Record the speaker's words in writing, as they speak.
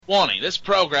Warning, this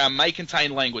program may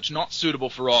contain language not suitable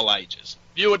for all ages.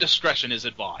 Viewer discretion is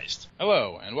advised.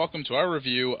 Hello, and welcome to our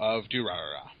review of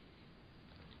Durarara.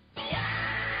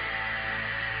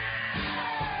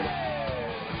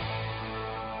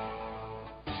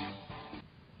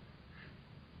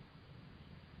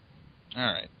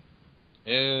 Alright.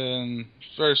 And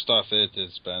first off, it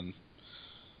has been...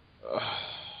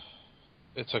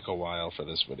 it took a while for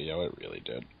this video, it really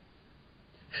did.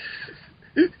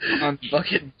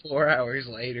 Fucking 4 hours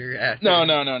later after... No,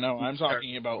 I'm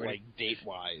talking about, like,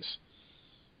 date-wise.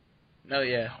 Oh,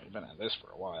 yeah. We've been at this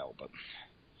for a while, but...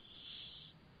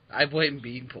 I blame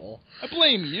Beanpole. I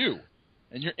blame you!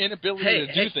 And your inability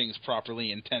to do things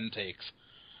properly in 10 takes.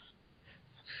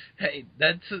 Hey,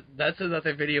 that's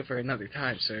another video for another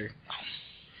time, sir.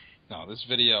 No, this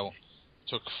video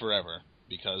took forever,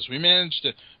 because we managed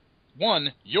to...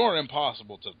 One, you're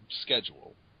impossible to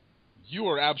schedule. You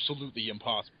are absolutely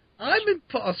impossible. I'm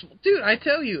impossible. Dude, I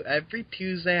tell you, every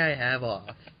Tuesday I have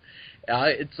off.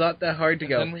 It's not that hard to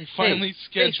go. And then we finally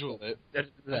scheduled it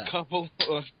a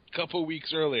couple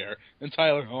weeks earlier, and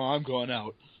Tyler, I'm going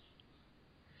out.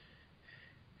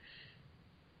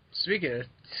 Speaking of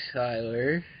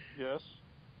Tyler... Yes?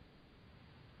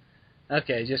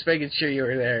 Okay, just making sure you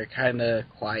were there, kind of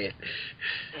quiet.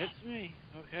 It's me,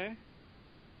 okay?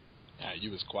 Yeah,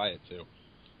 you was quiet, too.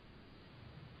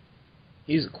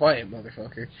 He's a quiet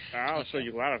motherfucker. I'll show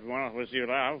you loud if you want to listen to you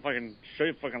loud. I'll fucking show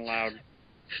you fucking loud.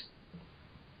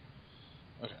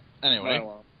 Okay, anyway,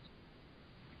 Well,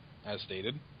 as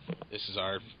stated, this is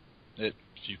our... if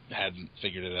you hadn't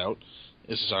figured it out,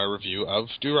 this is our review of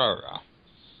Durarara.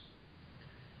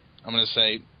 I'm going to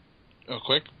say, real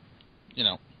quick,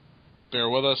 bear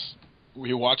with us.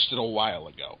 We watched it a while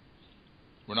ago.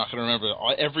 We're not going to remember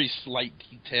every slight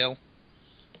detail.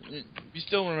 We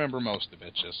still remember most of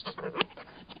it, just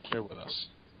bear with us.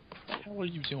 What the hell are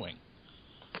you doing?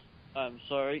 I'm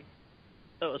sorry.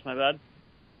 That was my bad.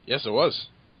 Yes, it was.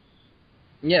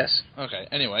 Yes. Okay,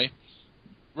 anyway.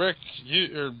 Rick,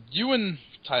 you and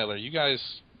Tyler, you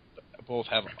guys both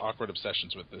have awkward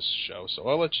obsessions with this show, so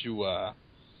I'll let you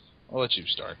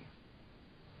start.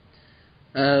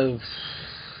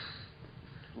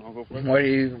 Where do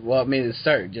you want me to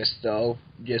start? Just how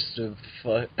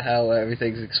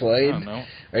everything's explained? I don't know.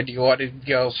 Or do you want to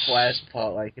go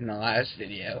flashpot like in the last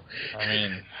video? I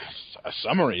mean, a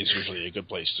summary is usually a good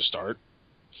place to start.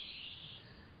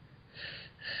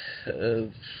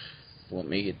 Let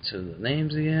me get to the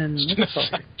names again.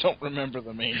 I don't remember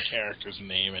the main character's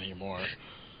name anymore.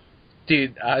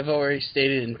 Dude, I've already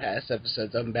stated in past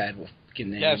episodes I'm bad with fucking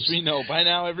names. Yes, we know. By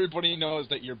now, everybody knows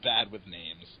that you're bad with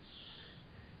names.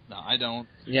 No, I don't.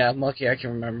 Yeah, I'm lucky I can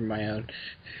remember my own.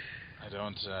 I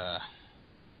don't.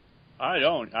 I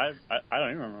don't. I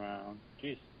don't even remember my own.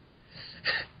 Jeez.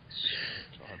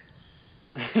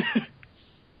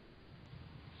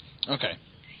 Okay.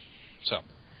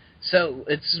 So,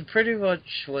 it's pretty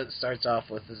much what it starts off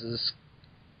with is this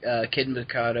Kid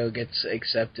Mikado gets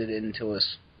accepted into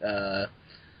a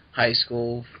high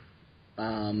school.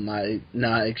 I'm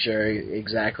not sure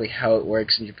exactly how it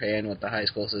works in Japan with the high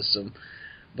school system,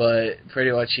 but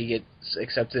pretty much he gets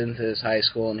accepted into this high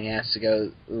school and he has to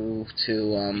go to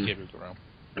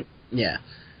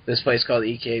this place called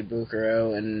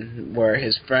Ikebukuro, and where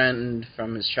his friend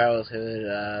from his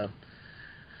childhood,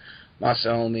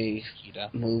 Masaomi,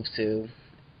 moved to.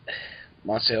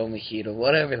 Masaomi Hida,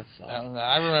 whatever the fuck.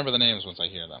 I remember the names once I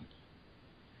hear them.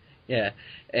 Yeah,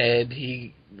 and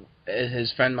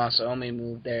his friend Masaomi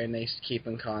moved there, and they keep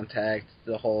in contact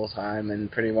the whole time,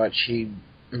 and pretty much he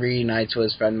reunites with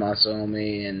his friend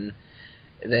Masaomi, and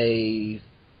they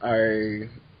are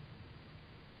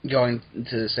going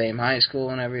to the same high school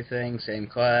and everything, same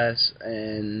class,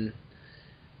 and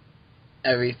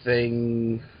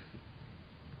everything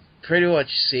pretty much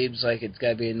seems like it's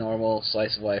gotta be a normal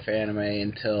slice of life anime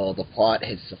until the plot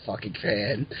hits the fucking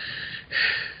fan.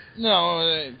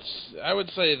 No, I would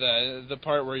say that the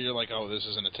part where you're like, oh, this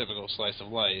isn't a typical slice of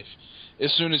life,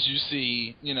 as soon as you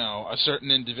see, a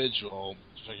certain individual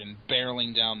fucking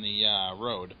barreling down the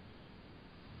road.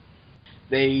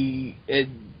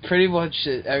 Pretty much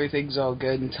everything's all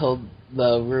good until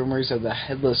the rumors of the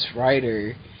headless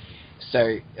rider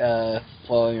start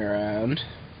flowing around.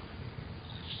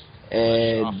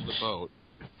 And off the boat.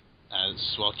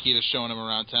 While Kita's showing him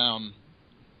around town,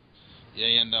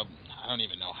 they end up, I don't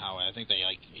even know how, I think they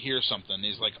hear something.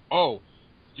 He's like, oh,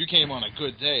 you came on a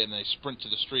good day, and they sprint to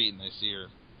the street and they see her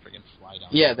freaking fly down.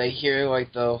 Yeah, they hear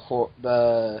the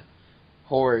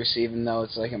horse, even though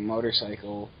it's like a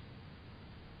motorcycle.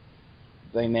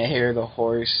 They may hear the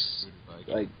horse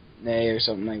neigh or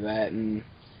something like that, and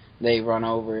they run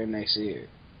over and they see her.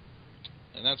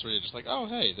 And that's where you're just like, oh,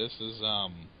 hey, this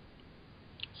isn't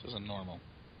normal.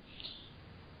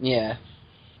 Yeah.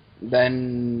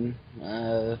 Then,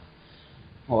 a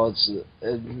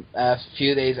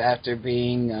few days after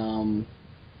being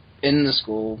in the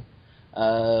school,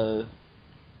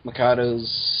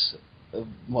 Mikado's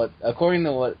according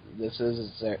to what this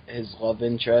is his love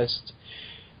interest,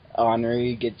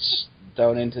 Henri, gets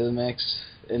thrown into the mix,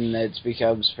 and it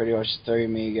becomes pretty much three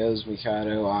amigos: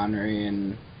 Mikado, Henri,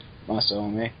 and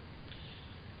Masami.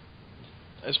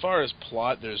 As far as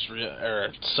plot,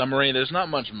 or summary, there's not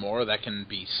much more that can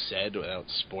be said without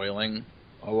spoiling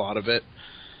a lot of it.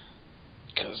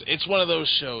 Because it's one of those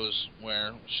shows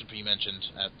where, should be mentioned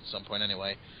at some point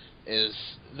anyway, is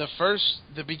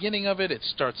the beginning of it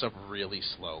starts up really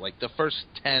slow. Like, the first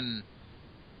 10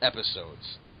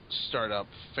 episodes start up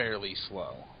fairly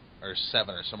slow, or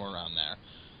 7 or somewhere around there.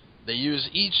 They use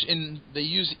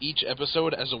each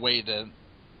episode as a way to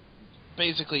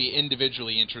basically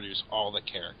individually introduce all the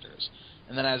characters.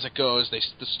 And then as it goes,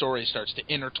 the story starts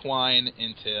to intertwine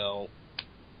until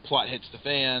plot hits the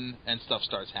fan and stuff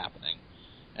starts happening.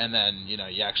 And then,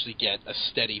 you actually get a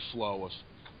steady flow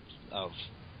of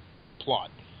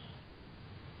plot,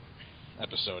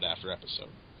 episode after episode.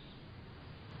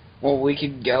 Well, we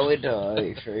could go into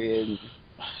freaking...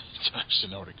 I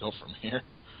actually know where to go from here.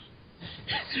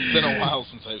 It's been a while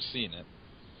since I've seen it.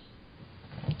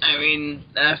 I mean,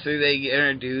 after they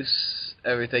introduce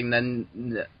everything, then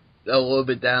a little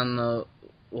bit down the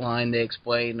line they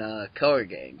explain color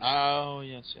gangs. Oh,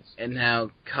 yes. And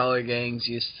how color gangs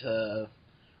used to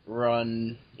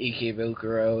run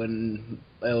Ikebukuro, and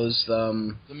it was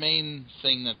the main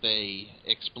thing that they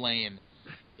explain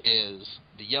is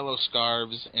the yellow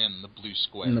scarves and the blue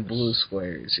squares. And the blue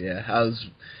squares, yeah. I was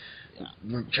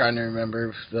trying to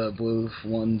remember the blue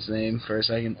one's name for a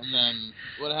second. And then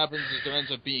what happens is there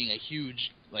ends up being a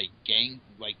huge gang,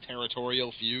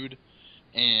 territorial feud,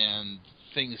 and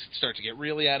things start to get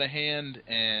really out of hand,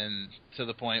 and to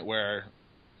the point where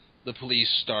the police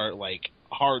start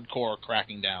hardcore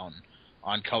cracking down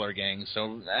on color gangs.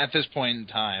 So at this point in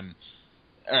time,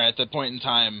 or at the point in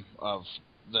time of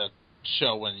the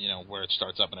show when where it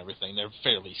starts up and everything, they're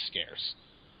fairly scarce.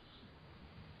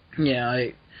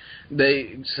 Yeah,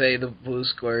 they say the blue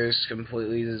squares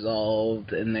completely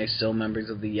dissolved, and they're still members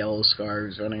of the yellow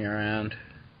scarves running around.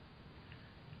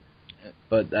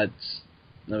 But that's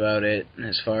about it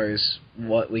as far as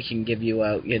what we can give you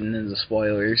without getting into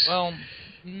spoilers. Well,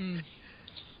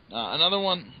 another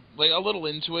one, a little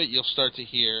into it, you'll start to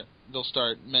hear, they'll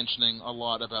start mentioning a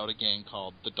lot about a gang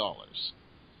called the Dollars.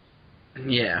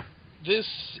 Yeah. This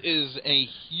is a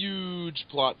huge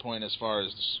plot point as far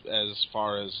as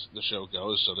the show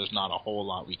goes, so there's not a whole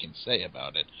lot we can say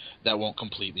about it that won't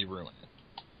completely ruin it.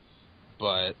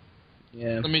 But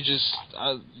yeah, let me just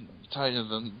tell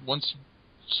you, once you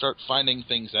start finding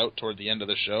things out toward the end of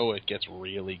the show, it gets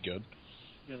really good.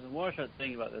 The more I start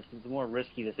thinking about this, the more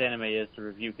risky this anime is to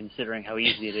review, considering how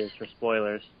easy it is for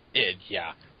spoilers.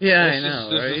 Yeah, I know,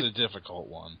 this right? is a difficult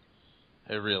one.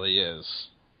 It really is.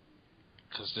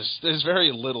 Because there's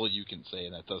very little you can say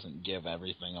that doesn't give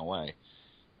everything away.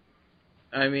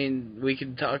 I mean, we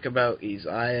could talk about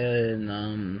Izaya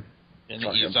and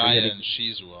Izaya and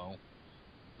Shizuo.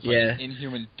 It's yeah. an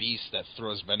inhuman beast that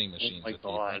throws vending machines at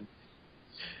people.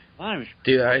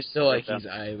 Dude, I still like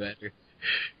Izaya better.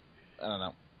 I don't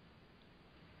know.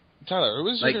 Tyler, who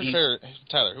was your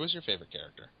favorite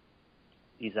character?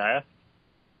 Izaya.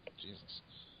 Jesus.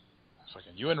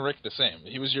 Fucking you and Rick the same.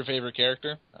 He was your favorite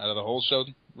character out of the whole show,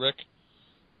 Rick?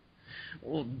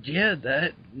 Well, yeah,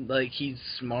 he's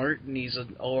smart and he's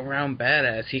an all-around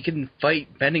badass. He can fight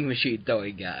vending machine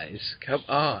throwing guys. Come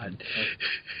on.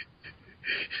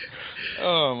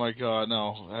 Oh my god,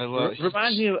 no. I love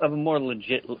reminds me of a more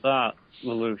legit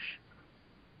Lelouch.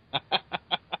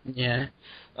 Yeah.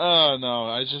 Oh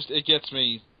no, it gets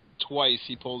me twice.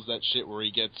 He pulls that shit where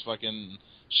he gets fucking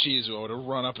Shizuo to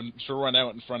run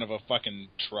out in front of a fucking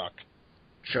truck.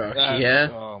 Yeah.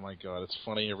 Oh my god, it's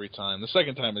funny every time. The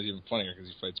second time is even funnier because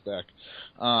he fights back.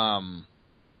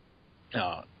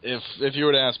 If you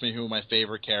were to ask me who my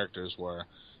favorite characters were,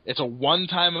 it's a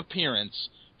one-time appearance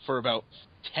for about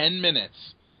 10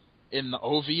 minutes in the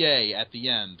OVA at the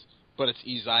end, but it's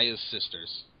Izaya's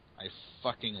sisters. I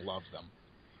fucking love them.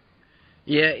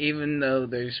 Yeah, even though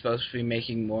they're supposed to be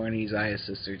making more, and Izaya's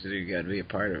sisters are going to be a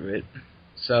part of it.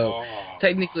 So,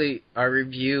 technically, our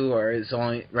review is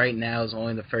only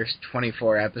the first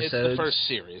 24 episodes. It's the first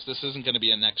series. This isn't going to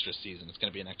be an extra season. It's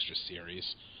going to be an extra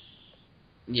series.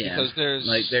 Yeah. Because there's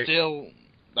still...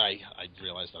 I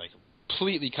realize that I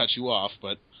completely cut you off,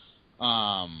 but...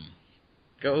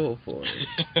 Go for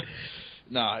it.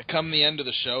 No, come the end of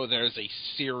the show, there's a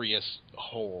serious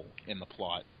hole in the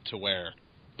plot to where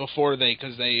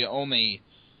because they only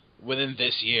within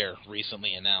this year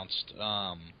recently announced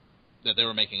that they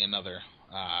were making another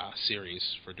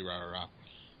series for Durarara.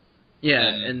 Yeah,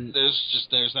 and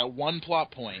there's that one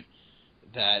plot point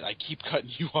that I keep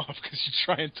cutting you off because you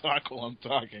try and talk while I'm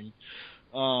talking.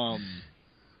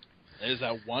 There's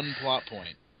that one plot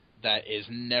point that is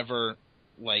never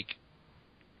like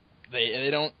they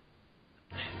don't.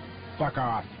 Fuck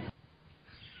off.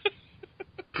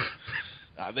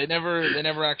 They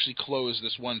never actually close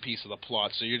this one piece of the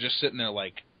plot, so you're just sitting there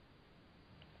like,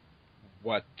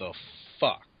 what the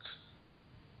fuck?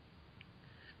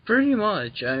 Pretty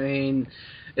much. I mean,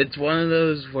 it's one of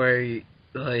those where,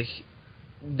 like,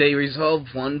 they resolve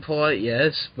one plot,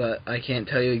 yes, but I can't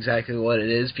tell you exactly what it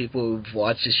is. People who've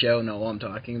watched the show know what I'm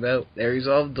talking about. They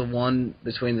resolved the one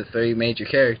between the three major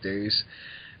characters,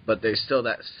 but there's still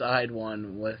that side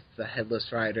one with the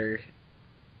Headless Rider,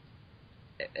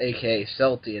 a.k.a.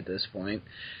 Celty at this point,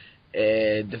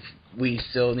 and we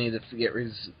still need to get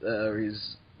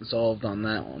resolved on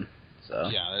that one. So.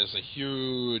 Yeah, there's a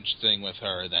huge thing with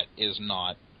her that is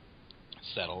not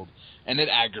settled, and it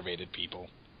aggravated people.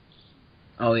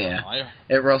 Oh, yeah.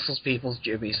 It rustles people's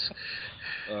jimmies.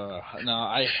 No,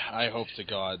 I hope to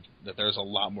God that there's a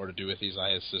lot more to do with these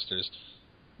IS sisters.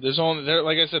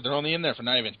 Like I said, they're only in there for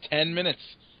not even 10 minutes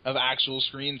of actual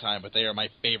screen time, but they are my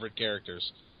favorite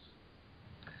characters.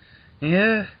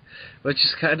 Yeah, which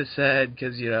is kind of sad,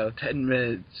 because, 10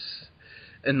 minutes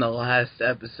in the last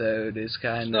episode is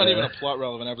kind of... It's not even a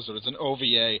plot-relevant episode, it's an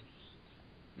OVA.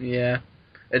 Yeah.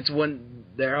 It's when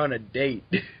they're on a date.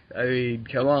 I mean,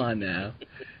 come on now.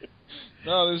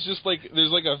 No, there's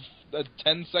a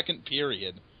 10-second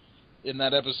period in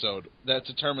that episode that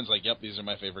determines, like, yep, these are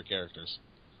my favorite characters.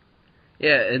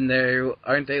 Yeah, and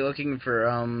aren't they looking for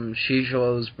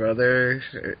Shijo's brother,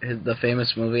 the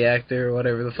famous movie actor, or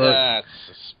whatever the fuck? That's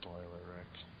a spoiler, Rick.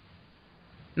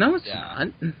 No, it's not.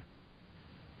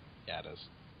 Yeah, it is.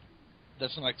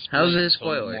 That's not like how's it a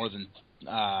spoiler? More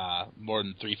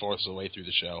than 3/4 of the way through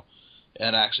the show,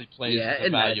 and it actually plays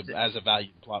as a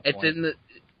value plot point. It's in the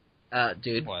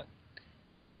dude. What?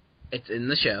 It's in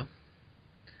the show,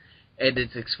 and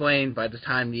it's explained by the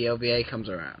time the OVA comes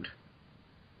around.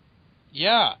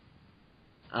 Yeah.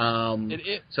 So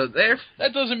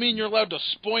that doesn't mean you're allowed to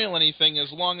spoil anything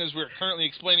as long as we're currently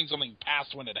explaining something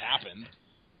past when it happened.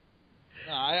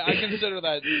 No, I consider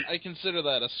that. I consider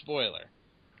that a spoiler.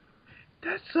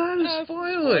 That's not a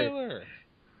spoiler.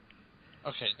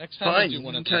 Okay, next time I do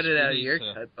one of these, cut it out of your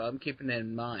cut, but I'm keeping it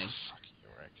in mine. Fuck you,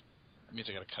 Rick. That means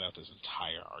I gotta cut out this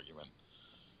entire argument.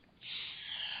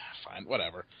 Fine,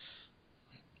 whatever.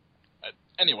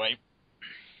 Anyway.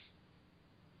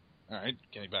 Alright,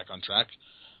 getting back on track.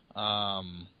 I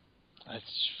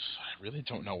really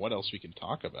don't know what else we can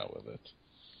talk about with it.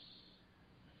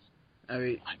 I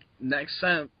mean, next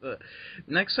time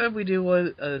we do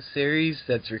a series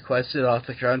that's requested off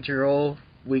the Crunchyroll,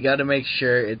 we got to make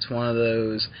sure it's one of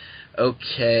those.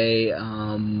 Okay,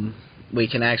 we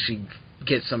can actually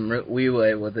get some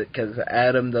leeway with it, because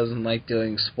Adam doesn't like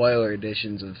doing spoiler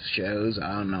editions of shows.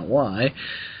 I don't know why.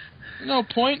 No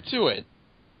point to it.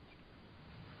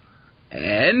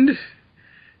 And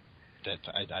that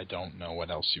I don't know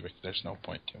what else there's no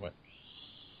point to it.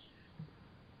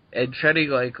 And treading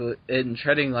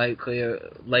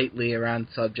lightly around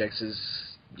subjects is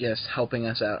just helping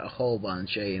us out a whole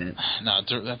bunch, ain't it? No,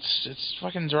 it's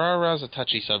fucking Durarara is a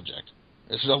touchy subject.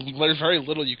 There's very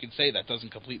little you can say that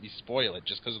doesn't completely spoil it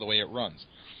just because of the way it runs.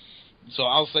 So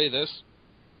I'll say this: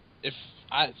 if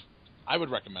I would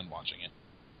recommend watching it.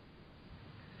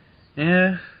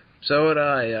 Yeah. So would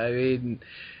I. I mean...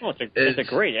 Well, it's a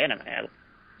great anime.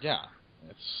 Yeah.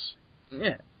 It's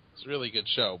a really good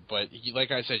show, but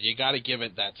like I said, you got to give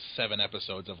it that 7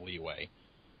 episodes of leeway.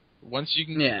 Once you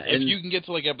can... if you can get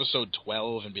to, like, episode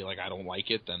 12 and be like, I don't like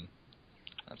it, then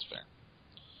that's fair.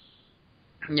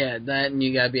 Yeah, then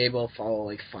you got to be able to follow,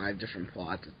 like, 5 different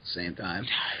plots at the same time.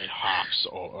 It hops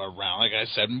around. Like I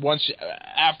said,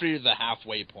 after the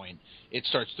halfway point, it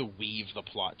starts to weave the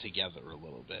plot together a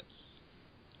little bit.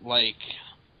 Like,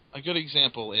 a good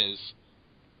example is,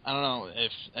 I don't know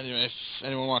if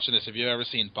anyone watching this, have you ever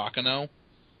seen Bakano?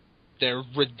 They're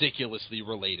ridiculously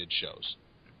related shows.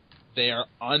 They are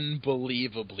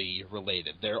unbelievably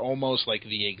related. They're almost like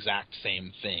the exact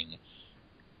same thing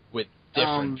with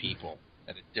different people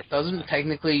at a different Doesn't time.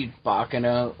 technically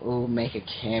Bakano make a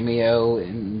cameo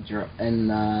in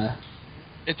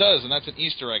It does, and that's an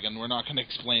Easter egg, and we're not going to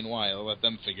explain why. I'll let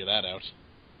them figure that out.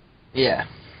 Yeah.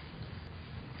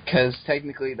 Because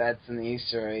technically that's an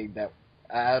Easter egg that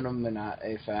Adam and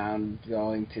I found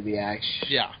going to the action.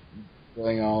 Yeah.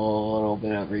 Doing a little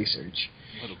bit of research.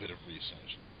 A little bit of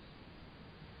research.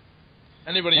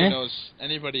 Anybody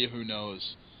who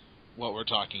knows what we're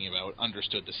talking about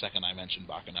understood the second I mentioned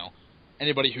Baccano.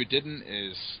 Anybody who didn't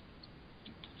is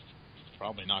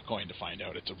probably not going to find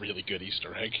out. It's a really good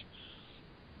Easter egg.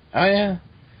 Oh yeah,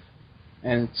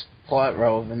 and it's plot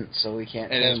relevant, so we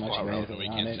can't It say is much plot of relevant. anything We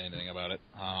on can't it. say anything about it.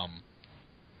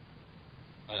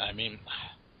 But I mean,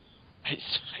 I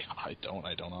don't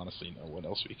honestly know what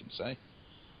else we can say.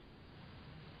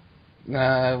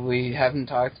 We haven't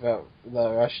talked about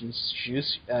the Russian sushi.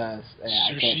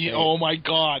 Sushi. Oh my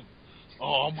god.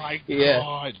 Oh my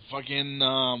god. Fucking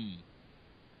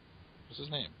what's his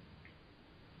name?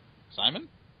 Simon.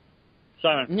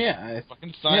 Yeah.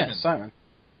 Fucking Simon. Yeah, Simon.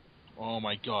 Oh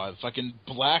my god. Fucking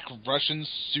black Russian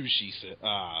sushi.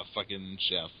 Fucking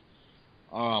chef.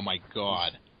 Oh my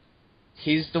god.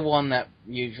 He's the one that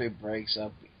usually breaks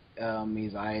up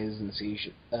his eyes and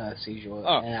seizure. Oh,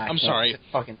 I'm sorry.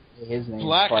 Fucking his name.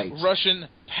 Black Spikes. Russian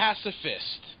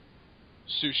pacifist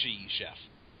sushi chef.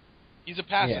 He's a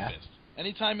pacifist.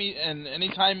 Anytime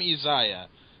Isaiah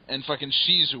and fucking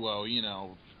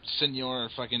Shizuo, Senor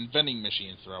fucking vending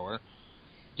machine thrower,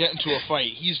 get into a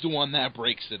fight, he's the one that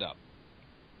breaks it up.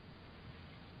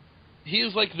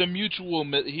 He's like the mutual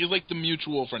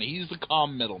friend. He's the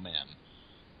calm middleman.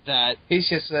 That he's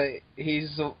just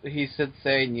he's sits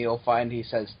there and you'll find he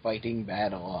says fighting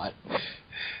bad a lot.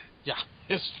 Yeah,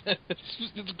 it's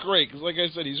great because, like I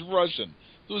said, he's Russian,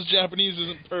 so his Japanese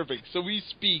isn't perfect. So he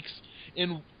speaks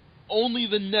in only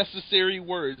the necessary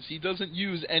words. He doesn't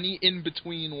use any in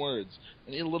between words,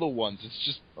 any little ones. It's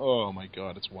just, oh my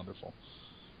god, it's wonderful.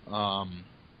 Fun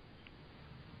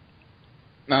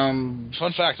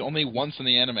fact: only once in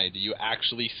the anime do you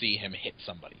actually see him hit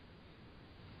somebody.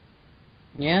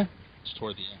 Yeah. It's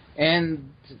toward the end.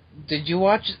 And did you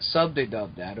watch it subbed or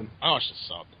dubbed, Adam? I watched it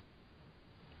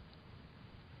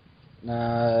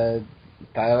subbed.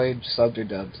 Tyler, subbed or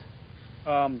dubbed?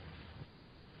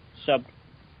 Subbed.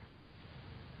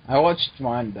 I watched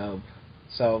mine dubbed.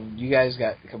 So you guys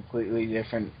got completely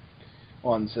different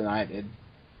ones than I did.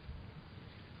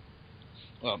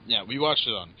 Well, yeah, we watched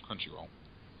it on Crunchyroll.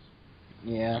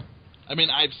 Yeah. I mean,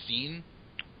 I've seen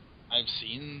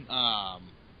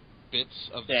bits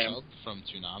of the sub from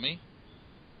Toonami.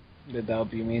 The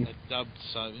dub, you mean? The dubbed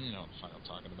sub, you know what the fuck I'm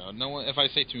talking about. No one, if I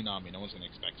say Toonami, no one's going to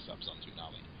expect subs on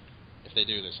Toonami. If they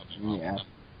do, there's something wrong with them.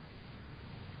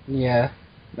 Yeah,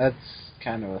 that's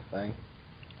kind of a thing.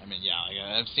 I mean, yeah,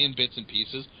 I've seen bits and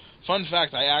pieces. Fun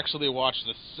fact, I actually watched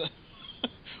this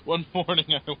one morning.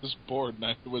 I was bored and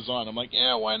I was on. I'm like,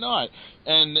 yeah, why not?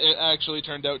 And it actually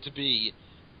turned out to be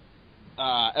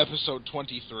episode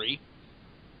 23.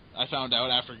 I found out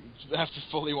after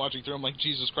fully watching through. I'm like,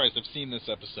 Jesus Christ, I've seen this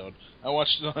episode. I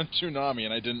watched it on Toonami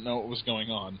and I didn't know what was going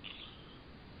on.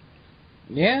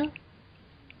 Yeah.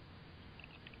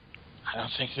 I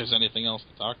don't think there's anything else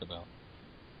to talk about.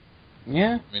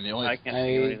 Yeah. I mean, I can't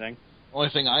think of anything. Only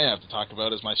thing I have to talk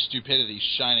about is my stupidity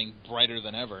shining brighter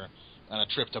than ever on a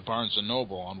trip to Barnes &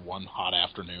 Noble on one hot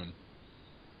afternoon.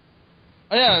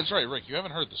 Oh yeah, that's right, Rick, you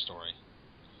haven't heard the story.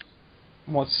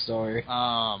 What story?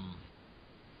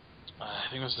 I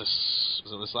think was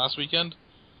it this last weekend?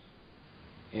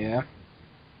 Yeah.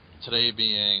 Today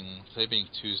being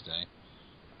Tuesday.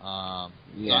 Yeah.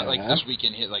 Not like this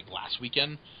weekend hit, like last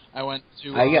weekend. I went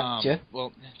to I gotcha.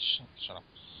 Well, shut up.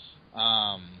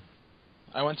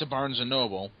 I went to Barnes &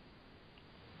 Noble.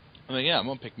 I'm like, yeah, I'm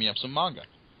gonna pick me up some manga.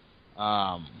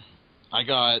 I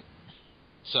got,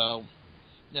 so,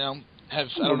 I don't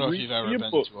know if you've ever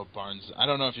been to a Barnes. I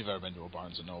don't know if you've ever been to a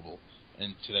Barnes & Noble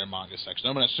into their manga section.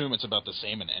 I'm gonna assume it's about the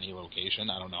same in any location.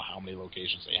 I don't know how many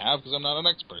locations they have because I'm not an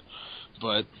expert,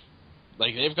 but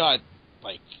like they've got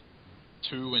like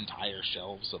 2 entire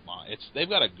shelves of manga. They've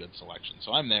got a good selection.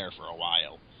 So I'm there for a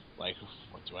while. Like,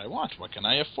 what do I want? What can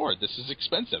I afford? This is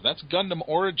expensive. That's Gundam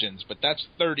Origins, but that's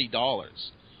 $30.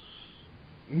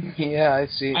 Yeah, I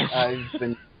see. I've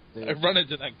been. I've run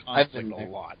into that conflict a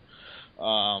lot.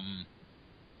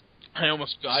 I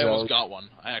almost got one.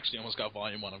 I actually almost got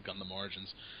Volume 1 of Gundam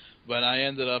Origins, but I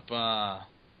ended up.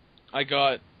 I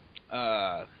got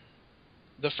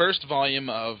the first volume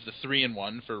of the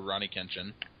 3-in-1 for Ronnie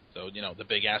Kenshin. So the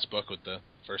big ass book with the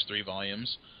first 3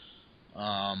 volumes.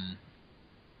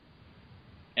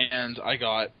 And I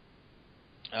got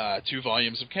 2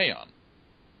 volumes of K-On!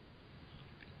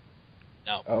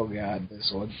 Now, oh god,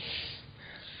 this one.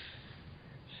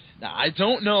 Now I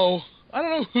don't know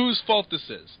whose fault this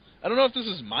is. I don't know if this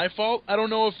is my fault. I don't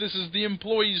know if this is the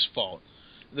employee's fault.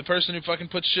 The person who fucking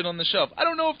puts shit on the shelf. I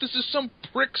don't know if this is some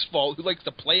prick's fault who likes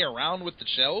to play around with the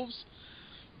shelves,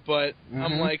 but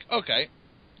I'm like, okay.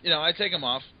 I take them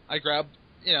off. I grab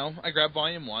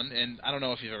Volume 1, and I don't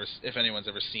know if anyone's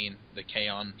ever seen the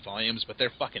K-On! Volumes, but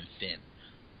they're fucking thin.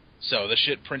 So the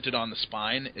shit printed on the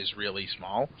spine is really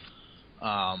small.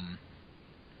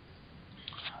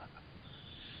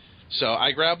 So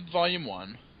I grab Volume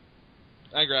 1.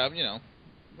 I grab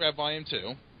Volume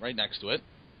 2 right next to it.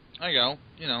 I go,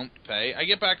 pay. I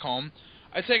get back home.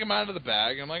 I take them out of the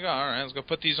bag. I'm like, oh, all right, let's go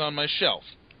put these on my shelf.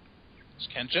 It's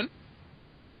Kenshin.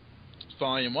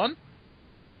 Volume 1.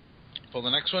 Pull the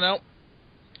next one out.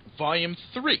 Volume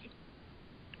 3.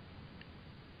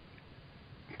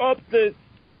 Update.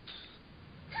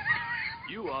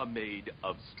 You are made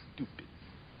of stupid.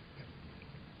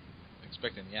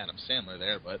 Expecting the Adam Sandler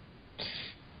there, but...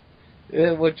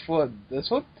 Yeah, which one? This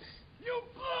one? You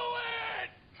blew it!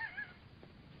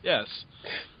 Yes.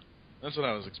 That's what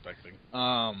I was expecting.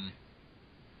 No,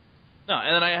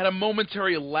 and then I had a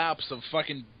momentary lapse of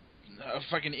fucking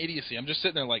idiocy. I'm just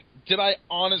sitting there like, did I,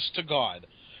 honest to God,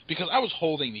 because I was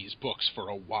holding these books for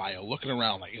a while, looking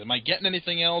around like, am I getting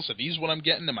anything else? Are these what I'm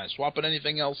getting? Am I swapping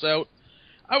anything else out?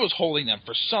 I was holding them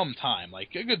for some time,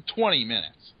 like a good 20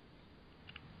 minutes.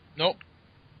 Nope.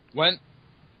 Went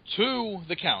to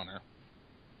the counter.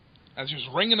 As he was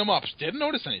ringing them up, didn't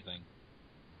notice anything.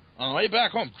 On the way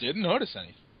back home, didn't notice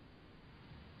anything.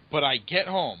 But I get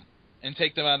home and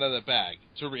take them out of the bag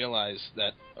to realize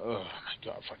that, oh my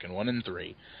God, fucking 1 and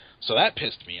 3. So that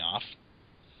pissed me off.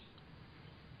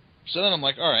 So then I'm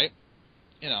like, alright,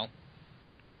 I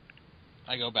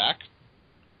go back.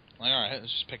 I'm like, alright,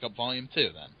 let's just pick up Volume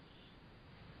 2 then.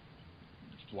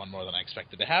 One more than I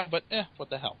expected to have, but what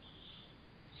the hell.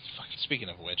 Fucking speaking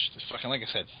of which, fucking, like I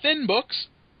said, thin books,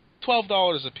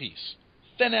 $12 a piece.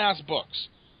 Thin-ass books.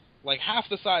 Like half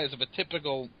the size of a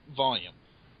typical volume.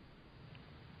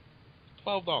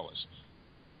 $12.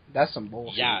 That's some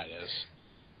bullshit. Yeah, it is.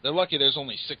 They're lucky there's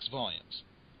only 6 volumes.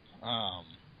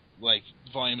 Like,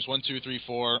 volumes 1, 2, 3,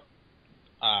 4,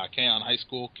 K-On! High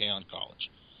School, K-On! College.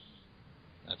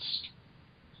 That's...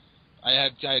 I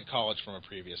had college from a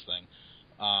previous thing.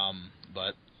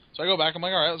 But... So I go back, I'm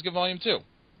like, alright, let's get Volume 2.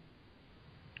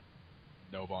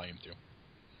 No Volume 2.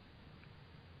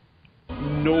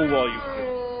 No Volume 2.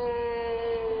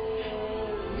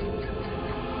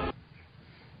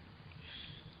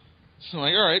 So I'm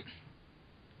like, alright.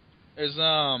 There's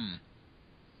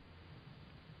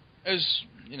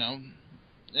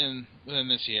within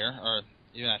this year, or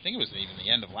even I think it was even the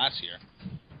end of last year,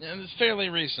 and it was fairly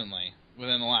recently,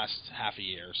 within the last half a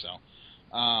year or so,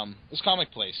 this comic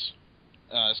place,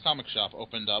 this comic shop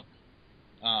opened up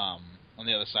on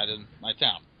the other side of my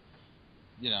town.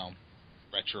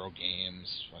 Retro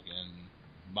games, fucking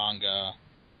manga,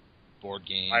 board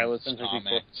games, Wireless N64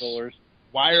 comics. controllers.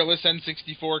 Wireless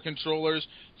N64 controllers,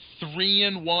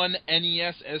 3-in-1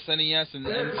 NES, SNES, and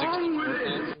N64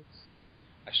 consoles.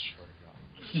 I swear to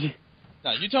God.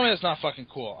 No, you tell me that's not fucking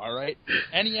cool, alright?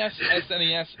 NES,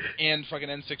 SNES, and fucking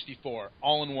N64,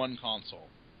 all in one console.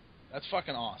 That's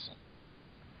fucking awesome.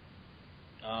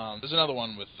 There's another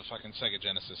one with the fucking Sega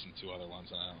Genesis and 2 other ones,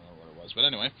 and I don't know what it was. But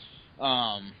anyway,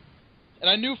 and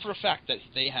I knew for a fact that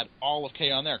they had all of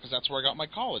K-On! There, because that's where I got my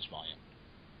college volume.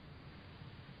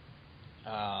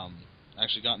 I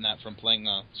actually gotten that from playing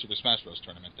the Super Smash Bros.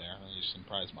 Tournament there. I used some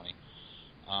prize money.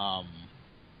 So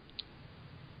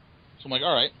I'm like,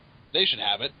 alright, they should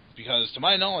have it, because to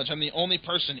my knowledge, I'm the only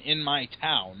person in my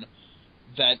town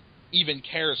that even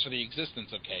cares for the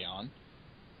existence of K-On!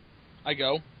 I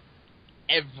go,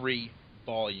 every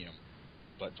volume,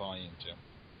 but Volume 2.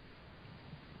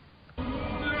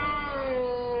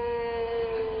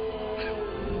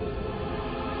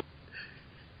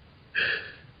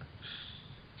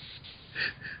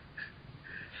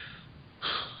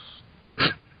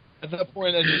 At that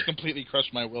point, I just completely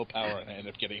crushed my willpower, and I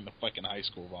ended up getting the fucking high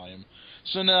school volume.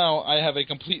 So now I have a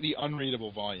completely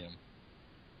unreadable volume.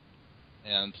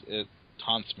 And it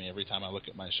taunts me every time I look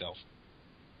at my shelf.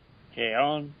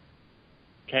 K-On!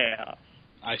 Chaos.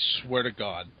 I swear to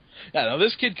God. Yeah, now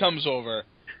this kid comes over,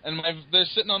 and they're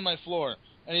sitting on my floor,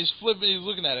 and he's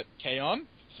looking at it. K-On?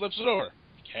 Flips it over.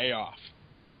 K-Off.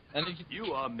 And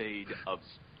You are made of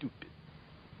stupid.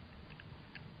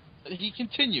 he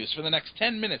continues for the next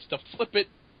 10 minutes to flip it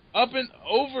up and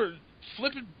over,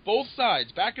 flip it both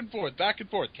sides, back and forth,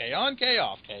 K-On,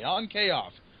 K-Off, K-On,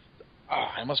 K-Off.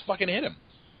 I must fucking hit him.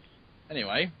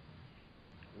 Anyway.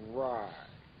 Right.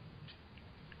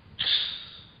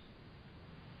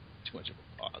 Too much of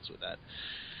a pause with that.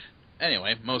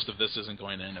 Anyway, most of this isn't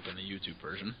going to end up in the YouTube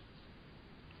version.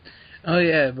 Oh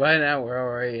yeah, by now we're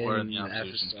already We're in in the after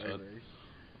opposition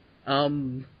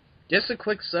code. Just a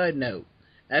quick side note.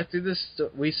 After this,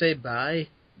 we say bye.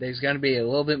 There's going to be a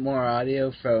little bit more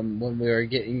audio from when we were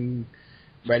getting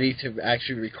ready to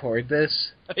actually record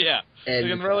this. Yeah, And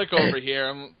we can relic over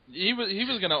here. He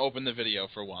was going to open the video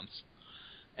for once.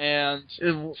 And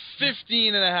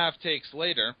 15 and a half takes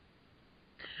later...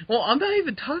 Well, I'm not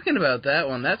even talking about that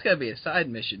one. That's got to be a side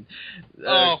mission. The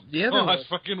other God, one...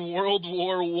 fucking World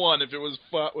War I if it was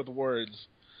fought with words.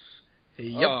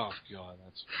 Yep. Oh, God,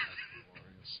 that's fucking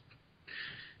glorious.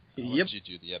 I'll let you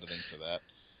do the editing for that.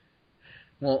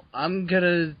 Well, I'm going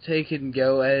to take and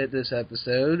go edit this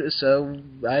episode, so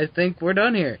I think we're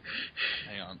done here.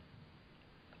 Hang on.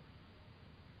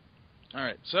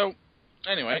 Alright, so,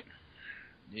 anyway.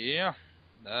 Yeah,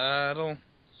 that'll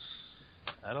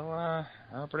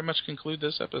pretty much conclude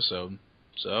this episode.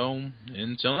 So,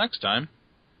 until next time.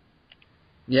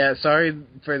 Yeah, sorry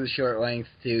for the short length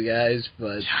too, guys,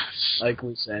 but Yes. like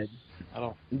we said,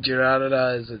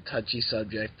 Durarara is a touchy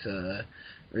subject to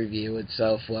review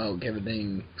itself without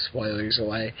giving spoilers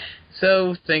away.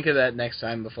 So think of that next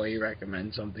time before you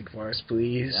recommend something for us,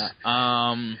 please. Yeah.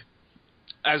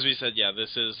 As we said, yeah,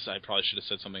 I probably should have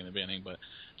said something in the beginning, but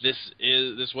this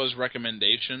was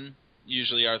recommendation.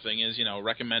 Usually our thing is,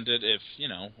 recommend it. If,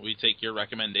 we take your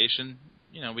recommendation,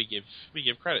 we give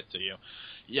credit to you.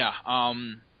 Yeah,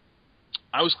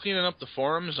 I was cleaning up the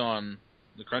forums on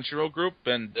the Crunchyroll group,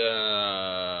 and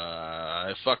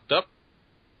I fucked up,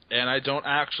 and I don't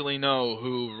actually know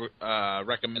who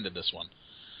recommended this one.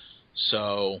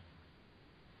 So...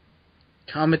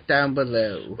 comment down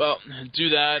below. Well, do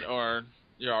that, or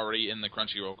you're already in the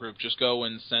Crunchyroll group. Just go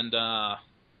and send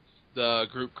the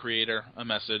group creator a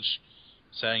message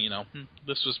saying,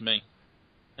 this was me.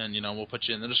 And, we'll put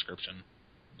you in the description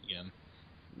again.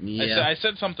 Yeah. I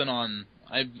said something on...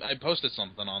 I posted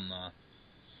something on the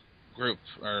group,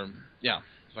 or, yeah,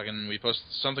 we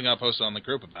posted something I posted on the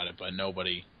group about it, but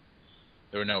nobody...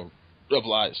 There were no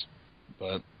replies.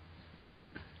 But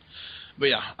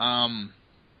yeah,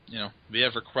 we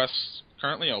have requests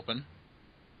currently open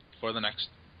for the next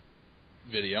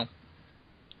review.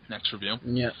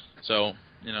 Yeah. So,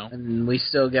 And we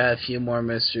still got a few more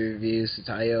mystery reviews to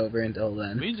tie over until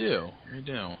then. We do.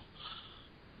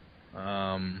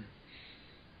 But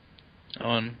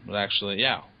actually,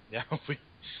 yeah, we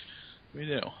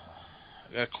do.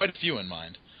 We got quite a few in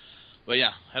mind. But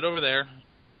yeah, head over there,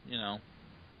 let's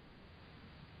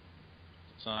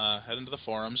head into the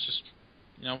forums, just,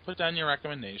 put down your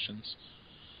recommendations.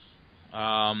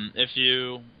 I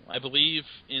believe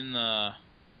in the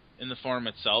forum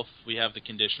itself, we have the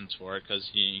conditions for it, because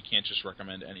you can't just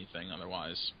recommend anything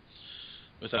otherwise,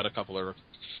 without a couple of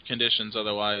conditions.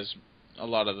 Otherwise, a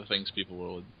lot of the things people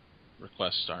will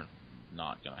request are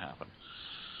not going to happen.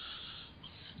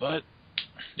 But,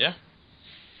 yeah.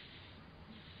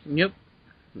 Yep.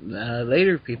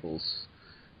 Later, peoples.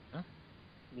 Huh?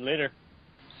 Later.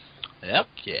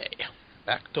 Okay.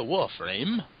 Back to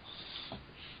Warframe.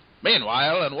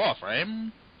 Meanwhile, in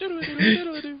Warframe...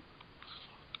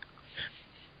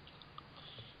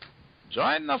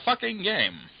 Join the fucking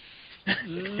game.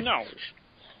 No.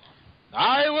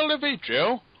 I will defeat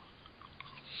you.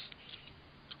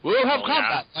 We'll have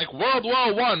combat like World War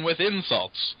I with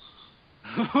insults.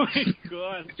 Oh my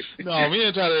God. No, me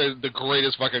and Tyler had the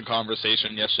greatest fucking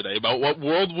conversation yesterday about what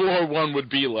World War I would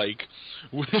be like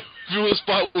if it was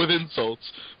fought with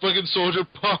insults. Fucking soldier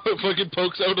fucking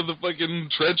pokes out of the fucking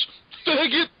trench.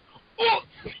 Faggot! Oh,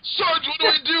 Sarge, what do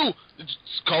I do?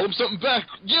 Just call him something back.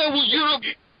 Yeah, well, you're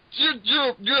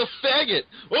a faggot.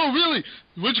 Oh, really?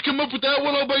 Where'd you come up with that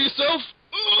one all by yourself?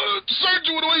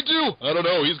 Sergeant, what do I do? I don't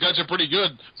know. He's got you pretty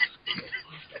good.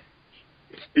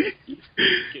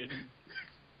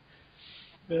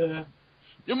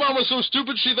 Your mom was so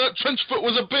stupid she thought Trenchfoot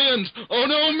was a band. Oh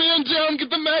no, man down, get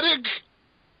the medic.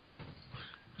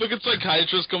 Fucking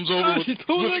psychiatrist comes over with a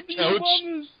couch.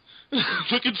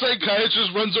 Fucking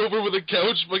psychiatrist runs over with a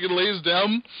couch, fucking lays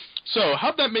down. So,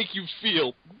 how'd that make you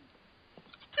feel?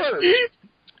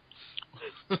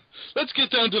 Let's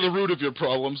get down to the root of your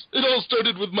problems. It all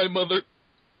started with my mother.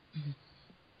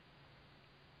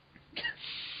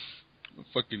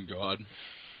 Fucking God.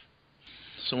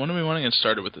 So when do we want to get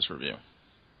started with this review?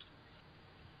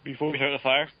 Before we start the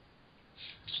fire?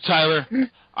 Tyler,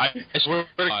 I swear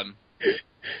to God.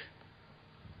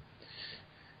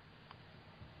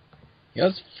 You know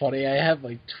what's funny? I have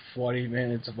like 20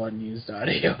 minutes of unused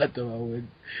audio at the moment.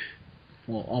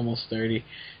 Well, almost 30.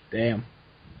 Damn.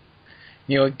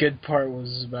 You know, a good part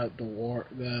was about the war.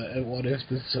 What if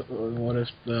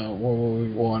the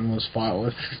World War I was fought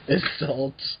with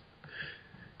insults?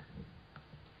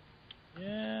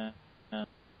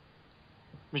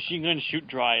 Machine gun shoot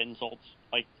dry insults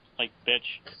like bitch.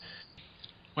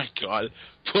 My God,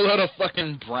 pull out a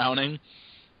fucking Browning.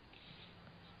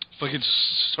 Fucking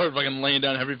start fucking laying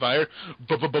down heavy fire.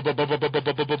 Bitch.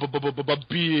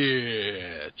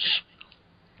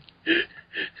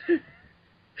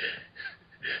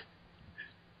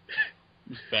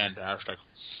 Fantastic.